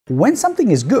when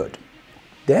something is good,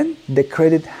 then the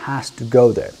credit has to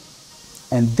go there.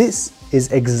 And this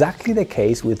is exactly the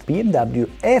case with BMW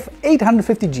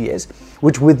F850GS,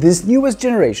 which with this newest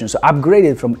generation, so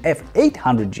upgraded from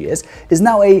F800GS, is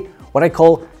now a what I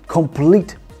call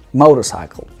complete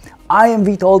motorcycle. I am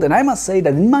Vitold, and I must say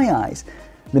that in my eyes,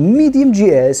 the medium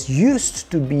GS used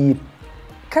to be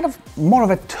kind of more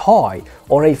of a toy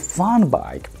or a fun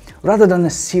bike rather than a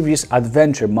serious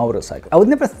adventure motorcycle. I would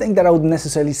never think that I would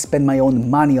necessarily spend my own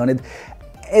money on it,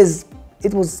 as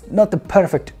it was not the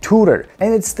perfect tourer,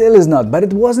 and it still is not, but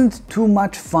it wasn't too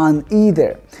much fun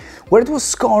either. Where it was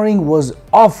scoring was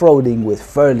off-roading with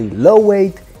fairly low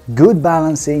weight, good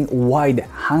balancing, wide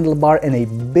handlebar and a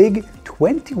big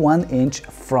 21-inch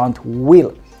front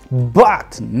wheel.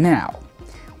 But now,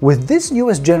 with this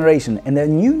newest generation and a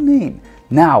new name,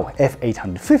 now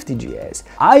F850GS,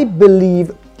 I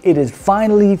believe it is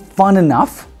finally fun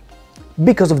enough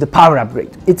because of the power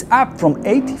upgrade. It's up from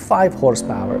 85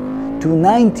 horsepower to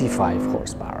 95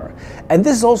 horsepower. And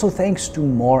this is also thanks to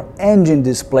more engine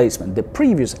displacement. The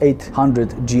previous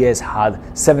 800GS had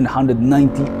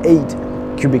 798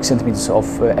 cubic centimeters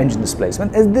of engine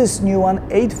displacement, as this new one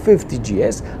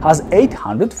 850GS has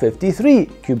 853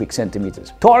 cubic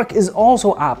centimeters. Torque is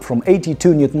also up from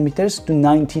 82 Newton meters to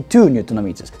 92 Newton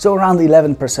meters, so around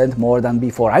 11% more than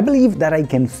before. I believe that I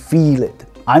can feel it.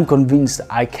 I'm convinced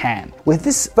I can. With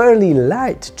this fairly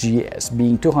light GS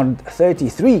being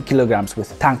 233 kilograms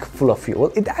with a tank full of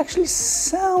fuel, it actually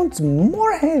sounds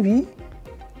more heavy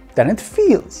than it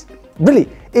feels. Really,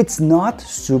 it's not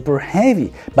super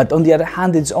heavy, but on the other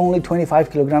hand, it's only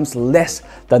 25 kilograms less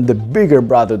than the bigger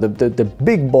brother, the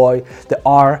big boy, the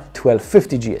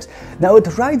R1250GS. Now, it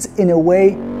rides in a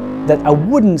way that I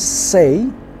wouldn't say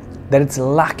that it's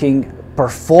lacking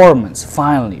performance,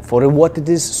 finally, for what it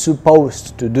is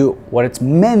supposed to do, what it's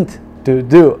meant to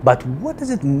do. But what is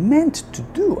it meant to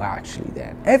do actually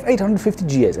then?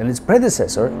 F850GS and its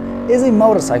predecessor is a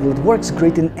motorcycle that works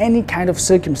great in any kind of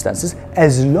circumstances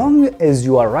as long as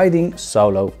you are riding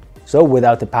solo, so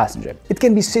without a passenger. It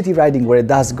can be city riding where it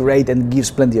does great and gives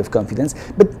plenty of confidence,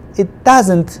 but it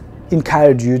doesn't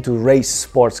encourage you to race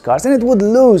sports cars, and it would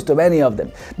lose to many of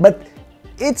them. But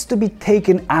it's to be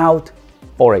taken out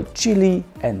for a chilly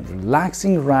and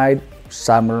relaxing ride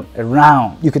summer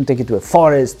around. You can take it to a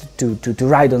forest, to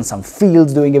ride on some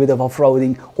fields doing a bit of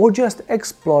off-roading, or just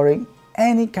exploring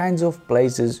any kinds of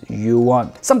places you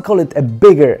want. Some call it a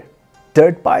bigger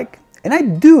dirt bike, and I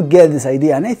do get this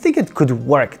idea, and I think it could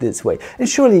work this way. And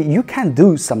surely you can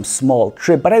do some small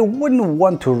trip, but I wouldn't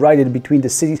want to ride it between the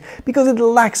cities because it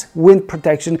lacks wind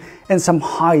protection and some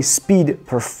high-speed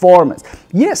performance.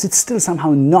 Yes, it's still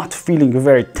somehow not feeling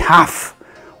very tough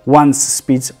once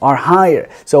speeds are higher,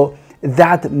 so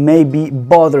that may be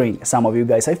bothering some of you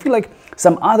guys. I feel like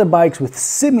some other bikes with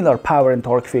similar power and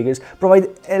torque figures provide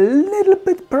a little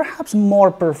bit perhaps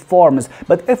more performance,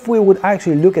 but if we would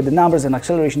actually look at the numbers and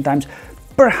acceleration times,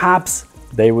 perhaps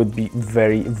they would be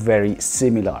very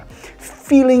similar.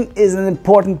 Feeling is an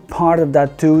important part of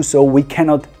that too, so we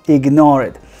cannot ignore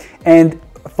it. And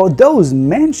for those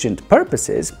mentioned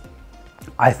purposes,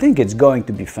 I think it's going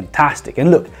to be fantastic.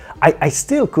 And look, I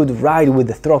still could ride with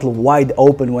the throttle wide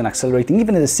open when accelerating,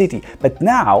 even in the city, but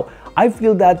now I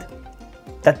feel that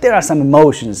there are some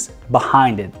emotions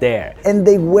behind it there, and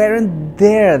they weren't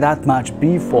there that much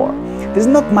before. There's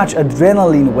not much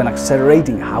adrenaline when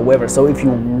accelerating, however, so if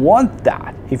you want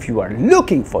that, if you are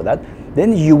looking for that,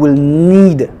 then you will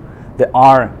need the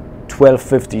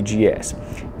R1250GS.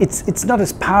 It's not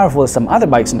as powerful as some other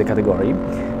bikes in the category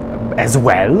as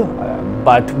well,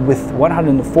 but with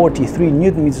 143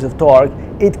 Newton meters of torque,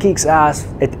 it kicks ass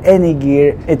at any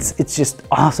gear. It's just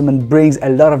awesome and brings a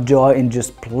lot of joy in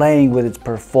just playing with its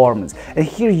performance. And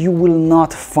here you will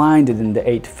not find it in the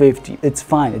 850. It's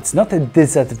fine, it's not a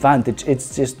disadvantage,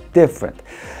 it's just different.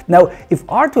 Now, if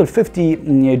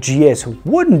R1250GS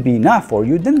wouldn't be enough for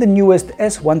you, then the newest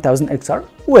S1000XR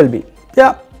will be.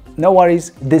 Yeah, no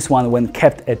worries, this one, when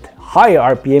kept at higher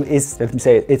RPM, is, let me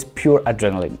say it, it's pure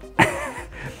adrenaline.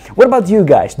 What about you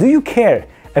guys? Do you care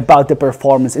about the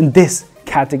performance in this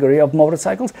category of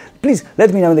motorcycles? Please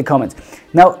let me know in the comments.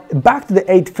 Now, back to the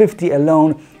 850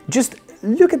 alone, just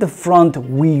look at the front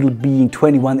wheel being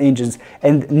 21 inches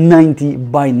and 90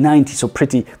 by 90, so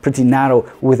pretty narrow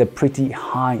with a pretty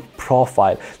high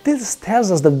profile. This tells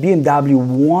us that BMW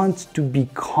wants to be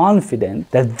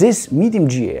confident that this medium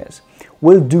GS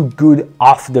will do good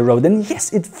off the road, and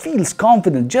yes, it feels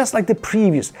confident, just like the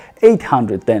previous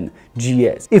 810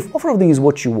 GS. If off-roading is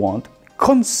what you want,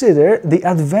 consider the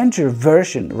adventure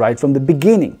version right from the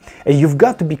beginning. And you've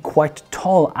got to be quite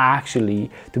tall actually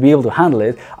to be able to handle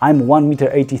it. I'm 1 meter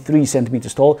 83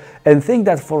 centimeters tall, and think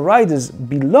that for riders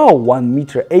below 1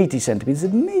 meter 80 centimeters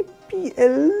it may be a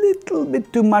little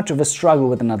bit too much of a struggle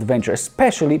with an adventure,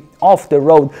 especially off the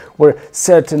road where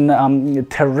certain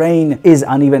terrain is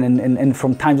uneven, and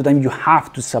from time to time you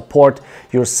have to support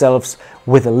yourselves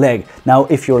with a leg. Now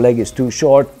if your leg is too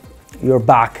short, your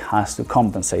back has to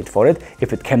compensate for it.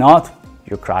 If it cannot,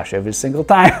 you crash every single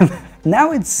time.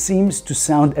 Now it seems to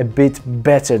sound a bit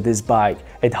better, this bike,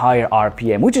 at higher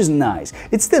RPM, which is nice.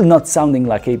 It's still not sounding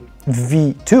like a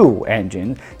V2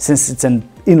 engine, since it's an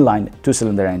inline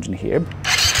two-cylinder engine here.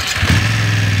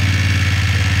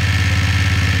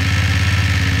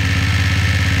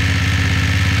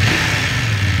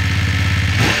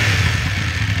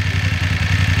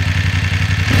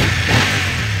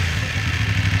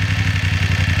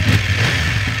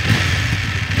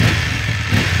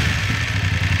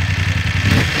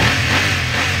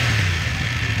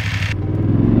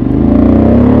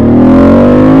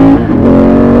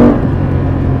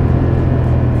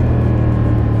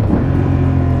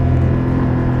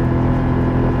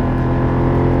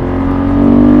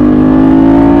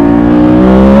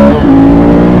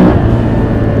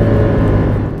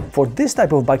 For this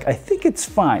type of bike, I think it's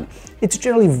fine. It's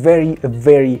generally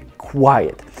very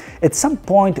quiet. At some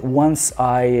point, once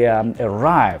I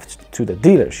arrived to the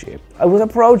dealership, I was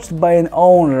approached by an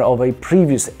owner of a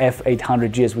previous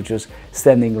F850GS, which was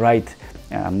standing right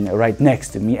next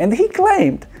to me, and he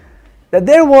claimed that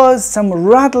there was some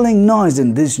rattling noise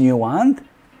in this new one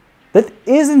that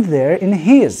isn't there in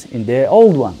the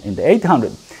old one, in the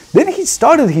 800. Then he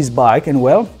started his bike, and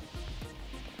well,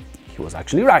 he was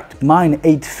actually right. Mine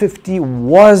 850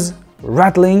 was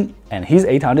rattling and his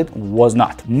 800 was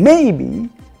not. Maybe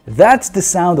that's the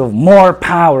sound of more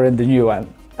power in the new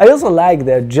one. I also like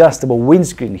the adjustable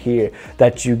windscreen here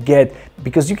that you get,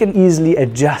 because you can easily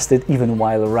adjust it even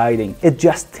while riding. It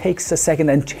just takes a second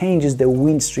and changes the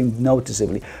windscreen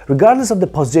noticeably. Regardless of the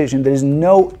position, there is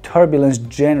no turbulence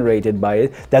generated by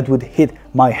it that would hit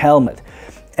my helmet.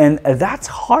 And that's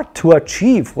hard to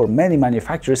achieve for many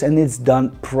manufacturers, and it's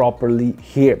done properly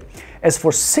here. As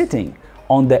for sitting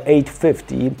on the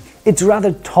 850, it's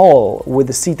rather tall with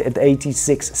the seat at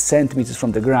 86 centimeters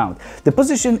from the ground. The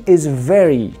position is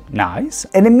very nice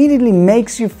and immediately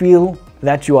makes you feel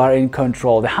that you are in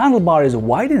control. The handlebar is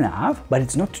wide enough, but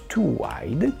it's not too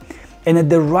wide, and at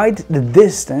the right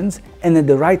distance and at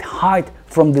the right height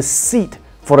from the seat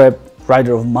for a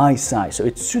rider of my size, so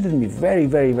it suited me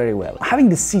very well. Having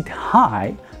the seat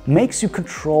high makes you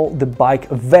control the bike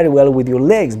very well with your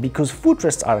legs, because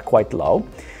footrests are quite low,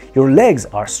 your legs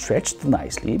are stretched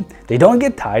nicely, they don't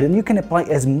get tired, and you can apply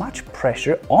as much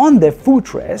pressure on the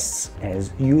footrests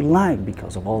as you like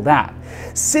because of all that.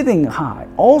 Sitting high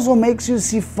also makes you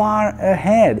see far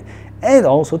ahead, and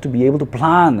also to be able to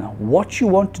plan what you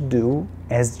want to do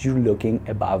as you're looking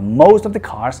above most of the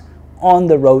cars on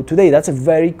the road today. That's a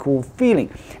very cool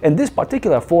feeling. And this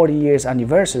particular 40 years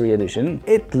anniversary edition,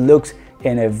 it looks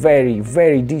in a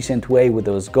very decent way with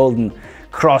those golden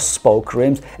cross spoke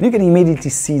rims, and you can immediately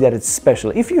see that it's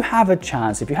special. If you have a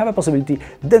chance, if you have a possibility,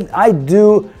 then I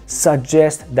do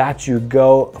suggest that you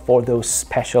go for those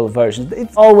special versions.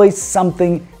 It's always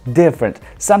something different,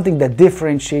 something that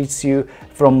differentiates you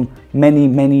from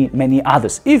many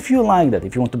others. If you like that,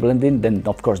 if you want to blend in, then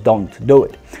of course don't do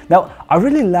it. Now, I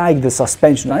really like the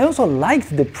suspension. I also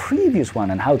liked the previous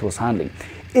one and how it was handling.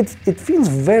 It feels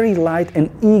very light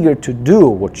and eager to do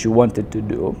what you want it to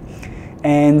do.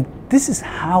 And this is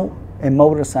how a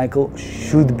motorcycle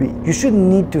should be. You shouldn't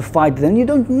need to fight it, and you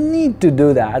don't need to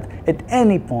do that at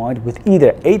any point with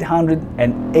either 800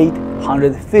 and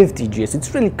 850GS.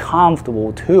 It's really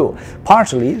comfortable too,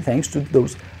 partially thanks to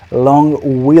those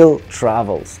long wheel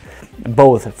travels,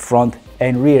 both front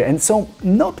and rear, and so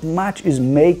not much is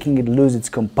making it lose its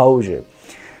composure.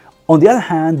 On the other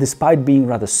hand, despite being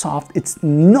rather soft, it's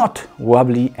not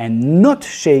wobbly and not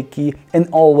shaky and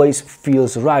always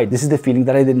feels right. This is the feeling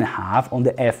that I didn't have on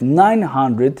the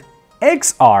F900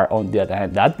 XR. On the other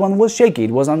hand, that one was shaky,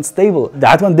 it was unstable.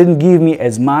 That one didn't give me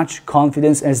as much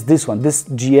confidence as this one. This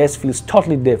GS feels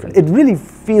totally different. It really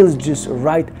feels just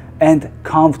right and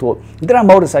comfortable. There are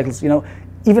motorcycles, you know,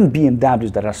 even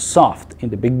BMWs that are soft in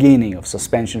the beginning of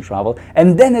suspension travel,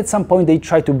 and then at some point they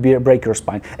try to break your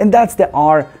spine, and that's the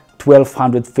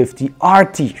R1250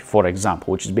 RT, for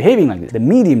example, which is behaving like this. The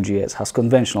medium GS has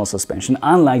conventional suspension,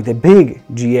 unlike the big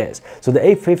GS. So the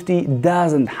 850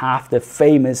 doesn't have the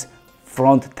famous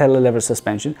front telelever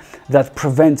suspension that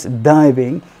prevents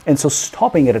diving, and so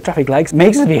stopping at a traffic light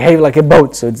makes it behave like a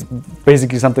boat. So it's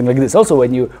basically something like this. Also,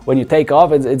 when you take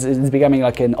off, it's becoming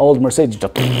like an old Mercedes,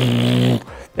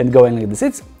 and going like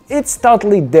this. It's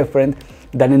totally different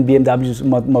than in BMW's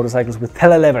motorcycles with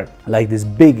telelever, like this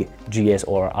big GS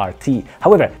or RT.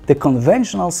 However, the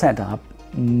conventional setup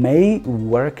may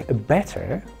work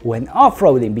better when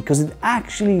off-roading, because it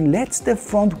actually lets the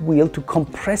front wheel to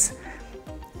compress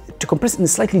in a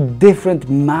slightly different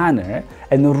manner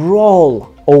and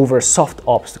roll over soft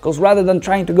obstacles rather than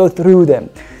trying to go through them.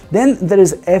 Then there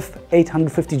is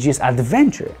F850GS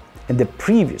Adventure and the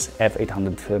previous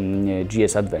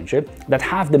F800GS Adventure that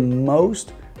have the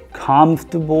most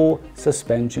comfortable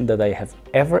suspension that I have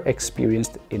ever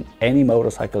experienced in any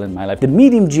motorcycle in my life. The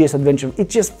medium GS Adventure, it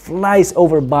just flies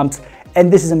over bumps,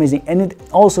 and this is amazing, and it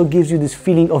also gives you this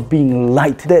feeling of being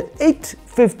light. The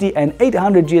 850 and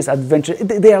 800 GS Adventure,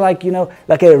 they are like, you know,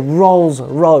 like a Rolls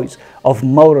Royce of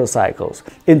motorcycles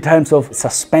in terms of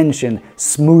suspension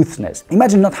smoothness.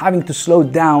 Imagine not having to slow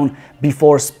down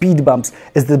before speed bumps,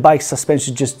 as the bike's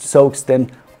suspension just soaks them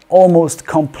almost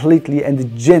completely, and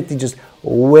it gently just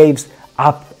waves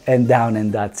up and down,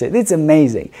 and that's it. It's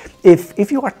amazing.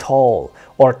 If you are tall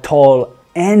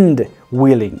and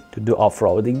willing to do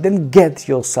off-roading, then get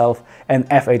yourself an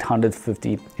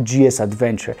F850 GS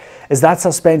Adventure, as that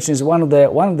suspension is one of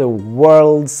the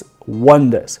world's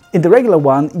wonders. In the regular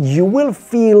one, you will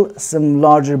feel some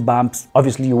larger bumps.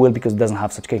 Obviously you will, because it doesn't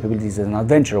have such capabilities as an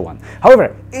Adventure one.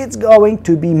 However, it's going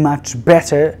to be much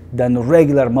better than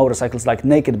regular motorcycles like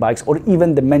naked bikes or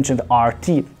even the mentioned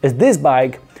RT, as this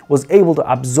bike was able to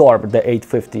absorb, the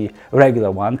 850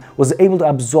 regular one was able to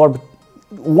absorb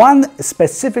one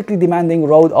specifically demanding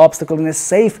road obstacle in a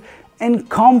safe and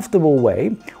comfortable way,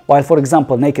 while, for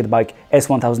example, naked bike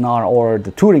S1000R or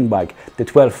the touring bike, the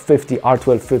 1250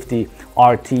 R1250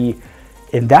 RT,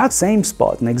 in that same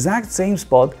spot, an exact same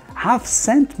spot, have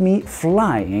sent me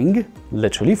flying,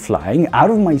 literally flying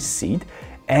out of my seat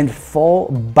and fall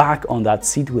back on that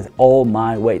seat with all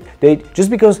my weight. Just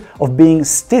because of being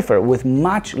stiffer with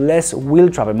much less wheel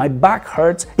travel. My back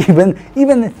hurts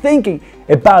even thinking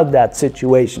about that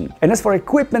situation. And as for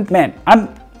equipment, man,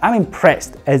 I'm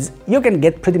impressed, as you can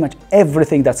get pretty much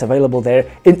everything that's available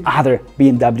there in other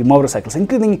BMW motorcycles,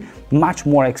 including much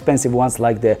more expensive ones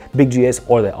like the Big GS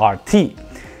or the RT.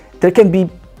 There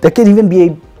can even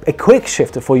be a quick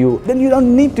shifter for you. Then you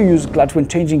don't need to use clutch when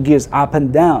changing gears up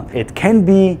and down. It can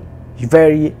be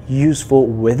very useful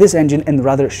with this engine and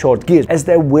rather short gears, as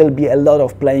there will be a lot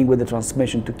of playing with the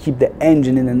transmission to keep the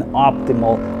engine in an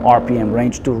optimal RPM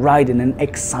range to ride in an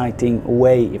exciting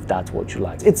way, if that's what you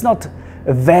like. It's not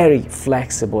very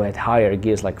flexible at higher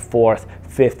gears like 4th,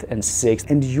 5th and 6th,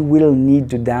 and you will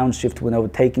need to downshift when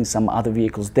overtaking some other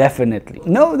vehicles, definitely.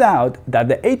 No doubt that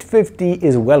the 850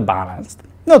 is well balanced.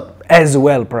 Not as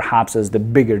well perhaps as the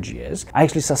bigger GS. I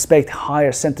actually suspect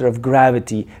higher center of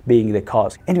gravity being the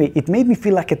cause. Anyway, it made me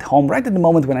feel like at home right at the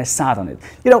moment when I sat on it,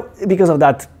 you know, because of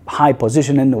that high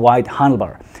position and wide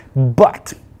handlebar.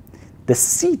 But the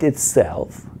seat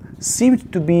itself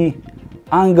seemed to be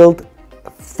angled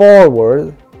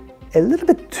forward a little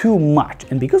bit too much,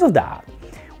 and because of that,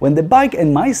 when the bike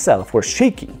and myself were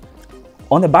shaking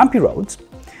on the bumpy roads,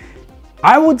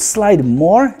 I would slide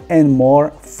more and more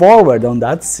forward on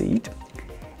that seat,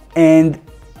 and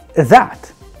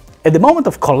that, at the moment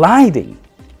of colliding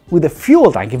with the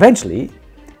fuel tank eventually,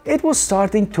 it was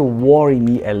starting to worry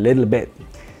me a little bit.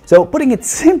 So putting it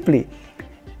simply,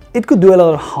 it could do a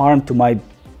lot of harm to my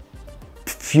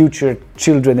future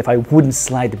children if I wouldn't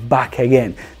slide back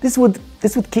again. This would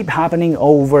keep happening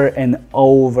over and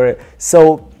over.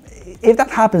 So if that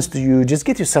happens to you, just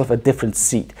get yourself a different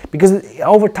seat, because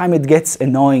over time it gets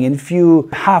annoying, and if you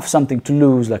have something to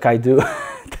lose like I do,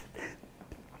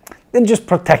 then just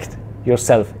protect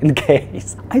yourself in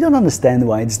case. I don't understand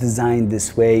why it's designed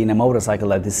this way in a motorcycle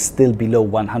that is still below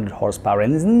 100 horsepower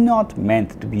and is not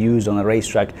meant to be used on a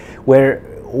racetrack where,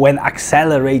 when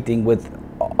accelerating with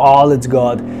all it's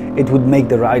got, it would make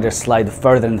the rider slide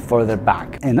further and further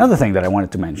back. Another thing that I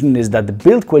wanted to mention is that the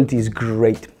build quality is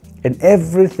great, and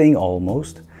everything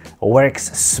almost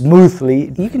works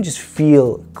smoothly. You can just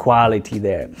feel quality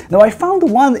there. Now, I found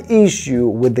one issue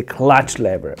with the clutch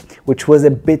lever, which was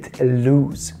a bit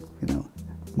loose, you know,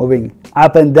 moving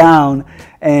up and down,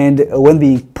 and when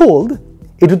being pulled,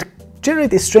 it would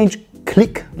generate a strange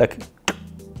click, like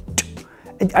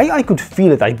I could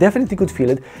feel it. I definitely could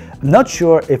feel it. I'm not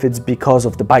sure if it's because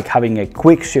of the bike having a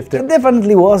quick shifter. It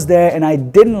definitely was there, and I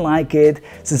didn't like it,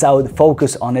 since I would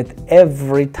focus on it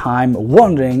every time,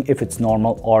 wondering if it's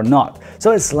normal or not.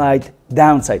 So a slight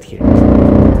downside here.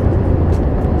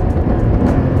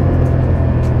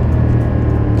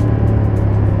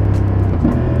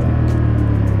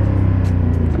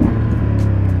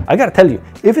 I gotta tell you,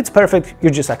 if it's perfect,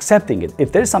 you're just accepting it.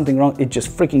 If there's something wrong, it just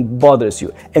freaking bothers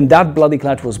you. And that bloody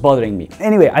clutch was bothering me.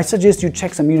 Anyway, I suggest you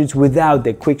check some units without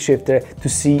the quick shifter to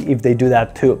see if they do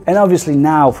that too. And obviously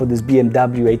now for this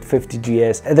BMW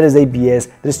 850GS, there is ABS,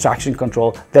 there is traction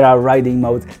control, there are riding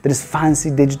modes, there is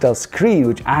fancy digital screen,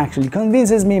 which actually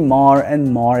convinces me more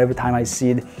and more every time I see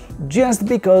it, just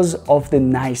because of the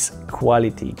nice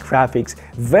quality graphics,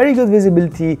 very good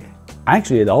visibility,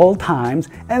 actually at all times,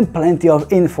 and plenty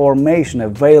of information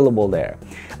available there.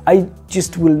 I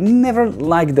just will never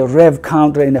like the rev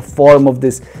counter in the form of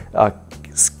this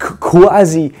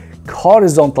quasi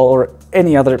horizontal or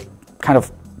any other kind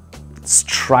of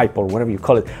stripe or whatever you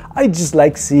call it. I just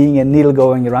like seeing a needle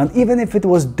going around, even if it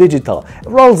was digital.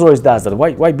 Rolls-Royce does that.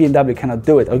 Why BMW cannot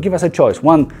do it? Or give us a choice,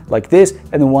 one like this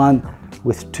and one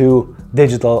with two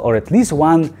digital, or at least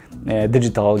one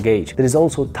digital gauge. There is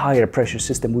also a tire pressure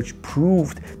system, which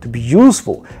proved to be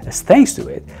useful, as thanks to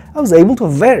it I was able to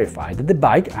verify that the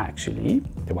bike actually,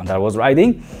 the one that I was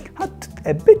riding, had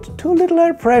a bit too little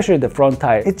air pressure in the front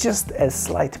tire. It's just a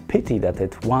slight pity that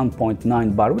at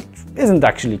 1.9 bar, which isn't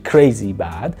actually crazy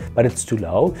bad, but it's too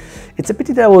low. It's a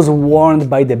pity that I was warned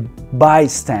by the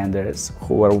bystanders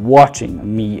who were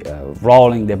watching me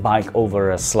rolling the bike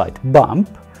over a slight bump,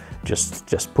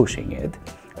 just pushing it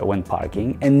when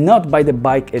parking, and not by the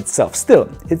bike itself. Still,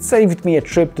 it saved me a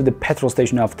trip to the petrol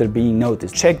station after being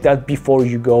noticed. Check that before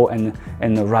you go and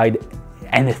ride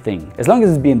anything. As long as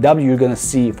it's BMW, you're gonna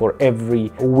see for every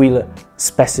wheel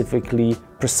specifically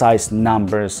precise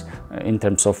numbers in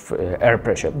terms of air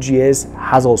pressure. GS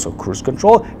has also cruise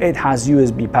control. It has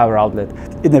USB power outlet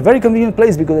in a very convenient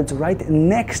place because it's right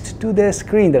next to the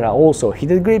screen. There are also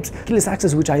heated grips, keyless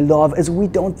access, which I love, as we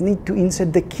don't need to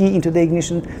insert the key into the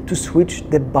ignition to switch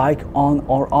the bike on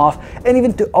or off, and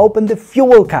even to open the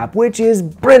fuel cap, which is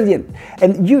brilliant.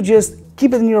 And you just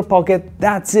keep it in your pocket,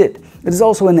 that's it. There is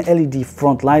also an LED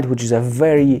front light, which is a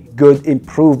very good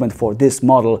improvement for this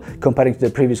model comparing to the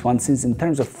previous one, since in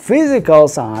terms of physical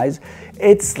size,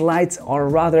 its lights are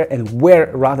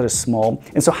were rather small,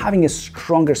 and so having a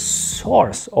stronger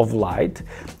source of light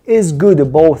is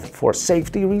good both for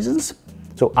safety reasons,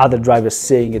 so other drivers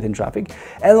seeing it in traffic,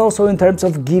 and also in terms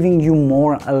of giving you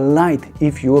more light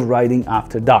if you're riding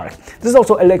after dark. There's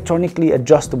also electronically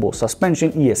adjustable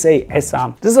suspension, ESA,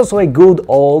 ESA. There's also a good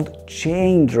old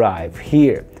chain drive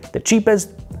here, the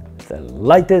cheapest, the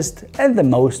lightest, and the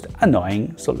most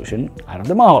annoying solution out of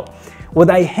them all. What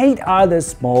I hate are the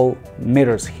small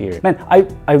mirrors here. Man, I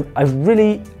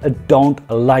really don't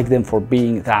like them for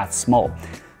being that small.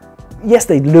 Yes,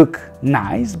 they look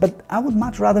nice, but I would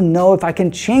much rather know if I can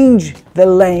change the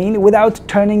lane without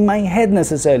turning my head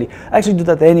necessarily. I actually do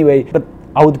that anyway, but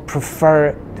I would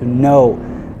prefer to know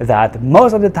that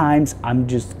most of the times I'm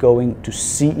just going to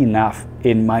see enough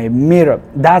in my mirror.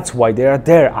 That's why they are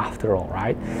there after all,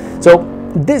 right? So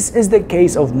this is the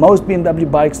case of most BMW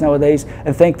bikes nowadays,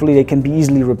 and thankfully they can be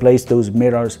easily replace those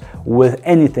mirrors with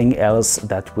anything else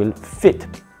that will fit.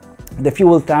 The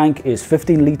fuel tank is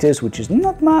 15 liters, which is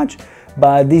not much,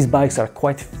 but these bikes are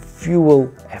quite fuel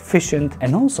efficient.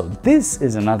 And also, this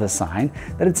is another sign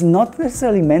that it's not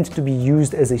necessarily meant to be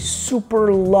used as a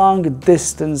super long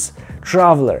distance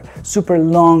traveler, super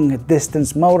long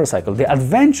distance motorcycle. The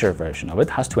adventure version of it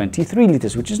has 23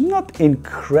 liters, which is not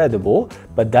incredible,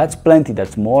 but that's plenty.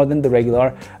 That's more than the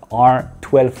regular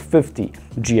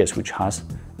R1250GS, which has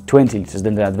 20 liters.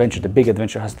 Then the big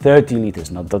adventure has 30 liters.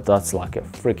 Now that's like a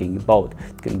freaking boat.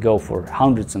 It can go for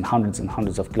hundreds and hundreds and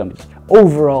hundreds of kilometers.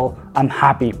 Overall, I'm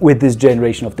happy with this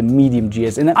generation of the medium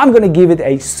GS, and I'm gonna give it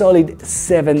a solid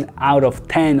 7 out of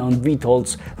 10 on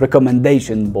Vitol's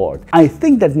recommendation board. I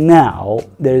think that now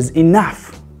there's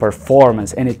enough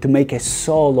performance in it to make a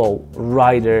solo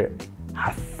rider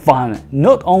have fun,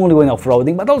 not only when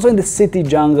off-roading, but also in the city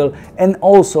jungle and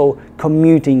also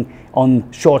commuting on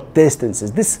short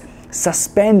distances. This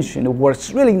suspension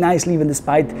works really nicely even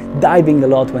despite diving a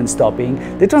lot when stopping.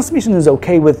 The transmission is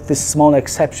okay with this small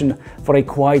exception for a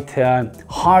quite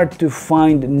hard to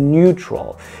find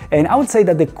neutral. And I would say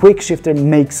that the quick shifter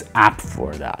makes up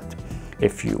for that,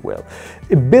 if you will.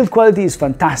 Build quality is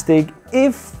fantastic.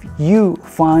 If you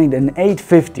find an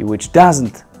 850 which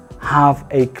doesn't have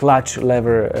a clutch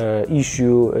lever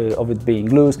issue of it being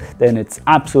loose, then it's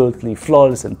absolutely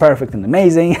flawless and perfect and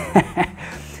amazing.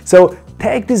 So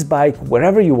take this bike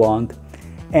wherever you want,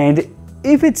 and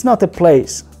if it's not a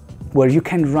place where you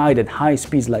can ride at high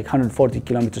speeds like 140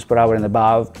 kilometers per hour and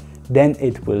above, then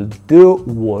it will do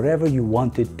whatever you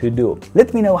want it to do.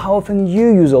 Let me know how often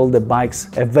you use all the bike's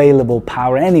available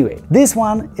power anyway. This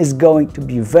one is going to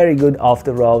be very good off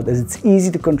the road, as it's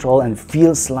easy to control and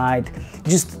feels light.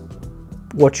 Just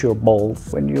watch your balls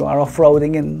when you are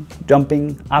off-roading and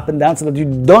jumping up and down, so that you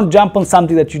don't jump on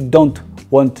something that you don't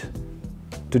want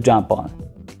to jump on.